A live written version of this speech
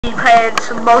playing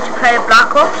some multiplayer Black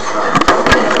Ops.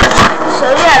 So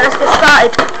yeah, let's get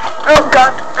started. Oh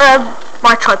god,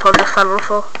 my tripod just fell on the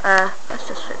floor. Let's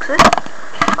just fix it.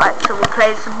 Right, so we're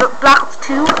playing some Black Ops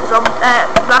 2,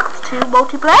 Black Ops 2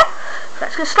 multiplayer.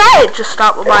 Let's get started. Just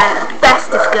start with my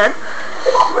bestest gun.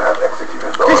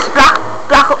 This is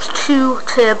Black Ops 2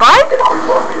 Turbine.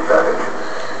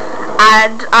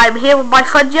 And I'm here with my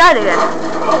friend Jan again.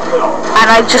 And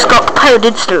I just got pwned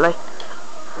instantly.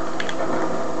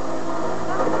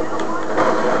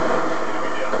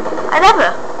 I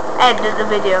never ended the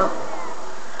video.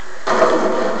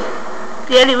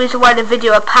 The only reason why the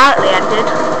video apparently ended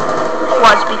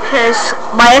was because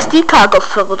my SD card got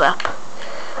filled up.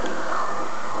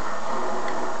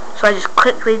 So I just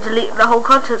quickly deleted the whole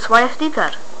contents of my SD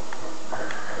card.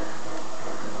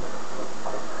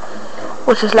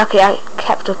 Which is lucky I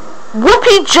kept it.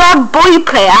 Whoopi John Boy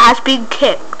Player has been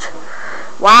kicked.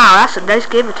 Wow, that's a nice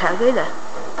gamer tag, ain't it?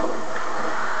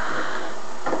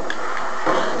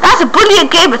 That's a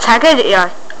brilliant gamer tag, ain't it, yeah?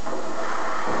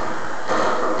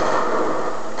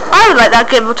 I would like that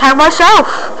gamer tag myself.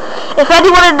 If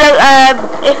anyone in the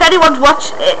if anyone's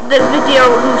watched the video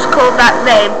who's called that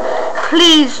name,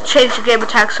 please change the gamer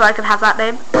tag so I can have that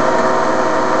name.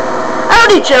 I'm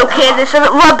only joking. It's a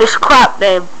rubbish crap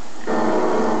name.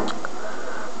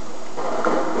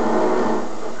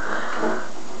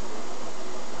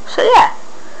 So yeah.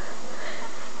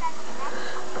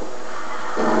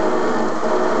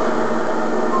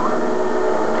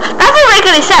 That doesn't make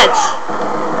any sense.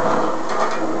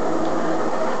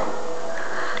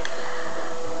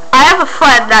 I have a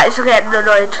friend that is getting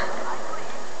annoyed.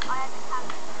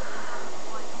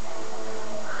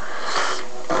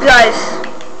 Guys,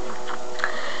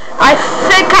 I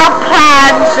think our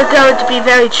plans are going to be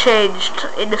very changed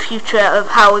in the future of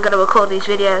how we're going to record these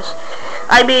videos.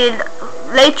 I mean,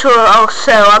 later or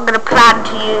so, I'm going to plan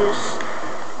to use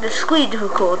the screen to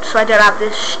record, so I don't have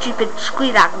this stupid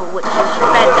screen angle which is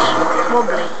bent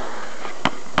wobbly.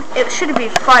 It should have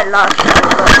been fine last time,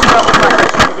 but it's not quite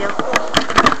this video.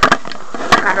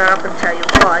 And I'm going to tell you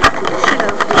why, because you should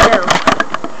already know.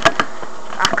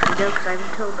 Actually, no, because I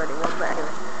haven't told anyone, but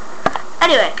anyway.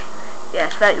 Anyway, yeah,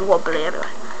 it's very wobbly anyway.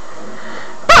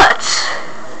 But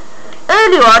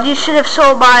earlier on, you should have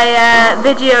saw my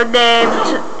video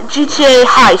named GTA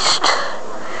Heist,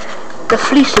 the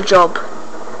Fleecer Job,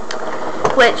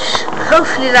 which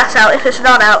hopefully that's out. If it's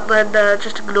not out, then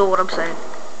just ignore what I'm saying.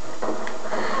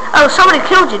 Oh, somebody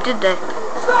killed you, didn't they?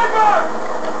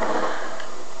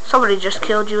 Somebody just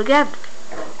killed you again.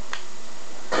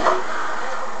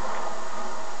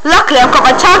 Luckily, I've got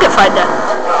my target finder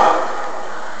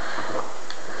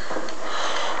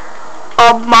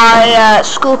on my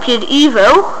Scorpion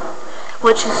Evo,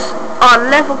 which is on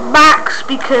level max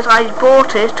because I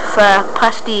bought it for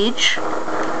prestige.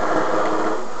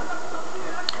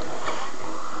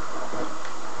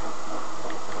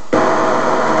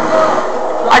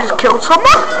 I just killed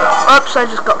someone. Oops, I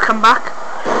just got come back.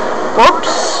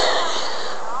 Whoops.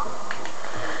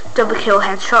 Double kill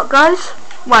headshot, guys.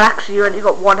 Well, actually, you only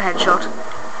got one headshot.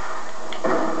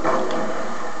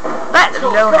 Better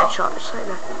than no headshot, it's like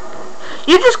that.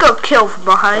 You just got killed from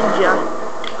behind you.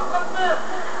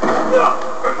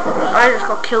 I just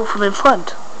got killed from in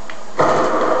front.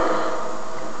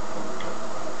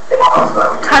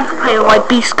 Time to play with my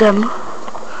beast gun.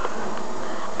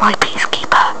 My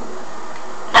peacekeeper.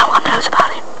 No one knows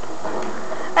about him.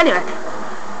 Anyway.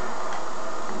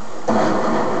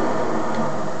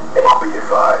 Be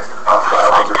advised,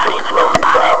 hostiles are close to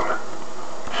inbound.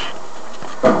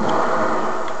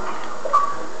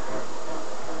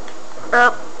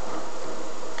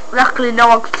 Luckily no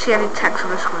one could see any text on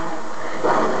the screen,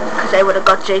 because they would have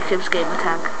got Jacob's gamer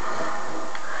tag.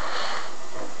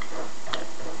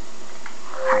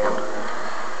 Hang on.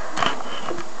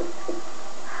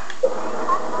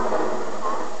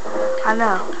 I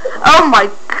know. Oh my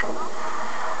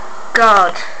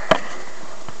god.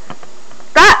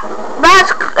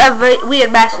 That's a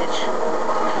weird message.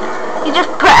 He just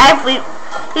put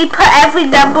every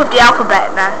number of the alphabet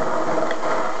in there.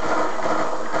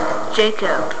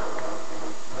 Jacob.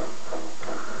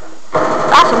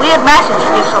 That's a weird message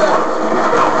to give someone.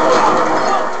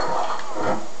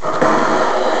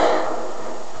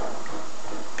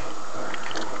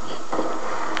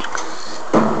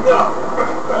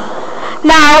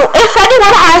 Now, if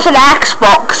anyone has an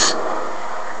Xbox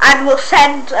and will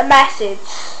send a message,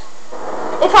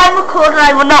 if I'm recording,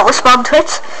 I will not respond to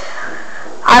it.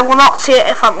 I will not see it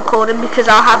if I'm recording because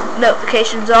I'll have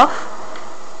notifications off.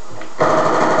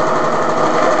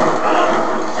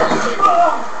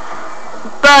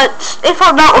 But if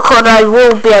I'm not recording, I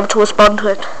will be able to respond to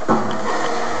it.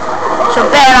 So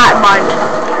bear that in mind.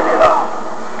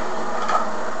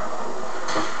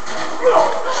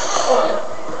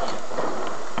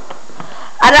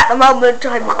 And at the moment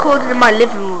I'm recording in my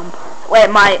living room where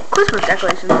my Christmas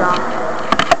decorations are.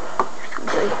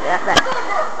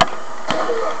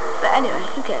 But anyway,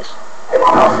 who cares?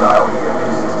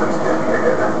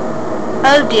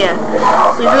 Oh dear,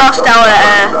 we've lost our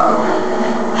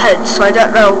heads, so I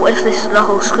don't know if this is the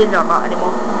whole screen or not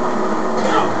anymore.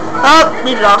 Oh,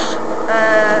 we've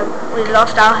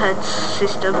lost our heads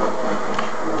system.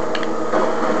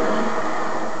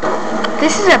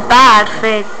 This is a bad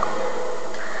thing.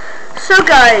 So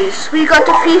guys, we got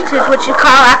defeated, which you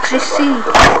can't actually see.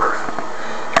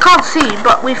 You can't see,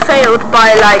 but we failed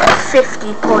by like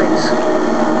 50 points.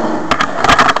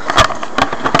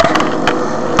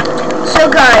 So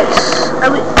guys,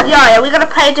 are we gonna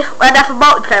play another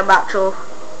multiplayer match or?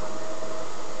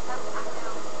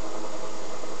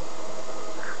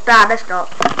 Nah, let's not.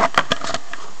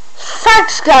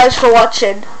 Thanks guys for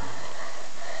watching.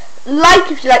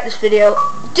 Like if you like this video,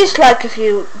 dislike if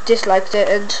you disliked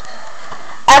it,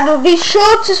 and be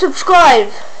sure to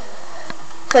subscribe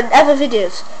for other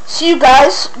videos. See you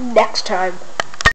guys next time.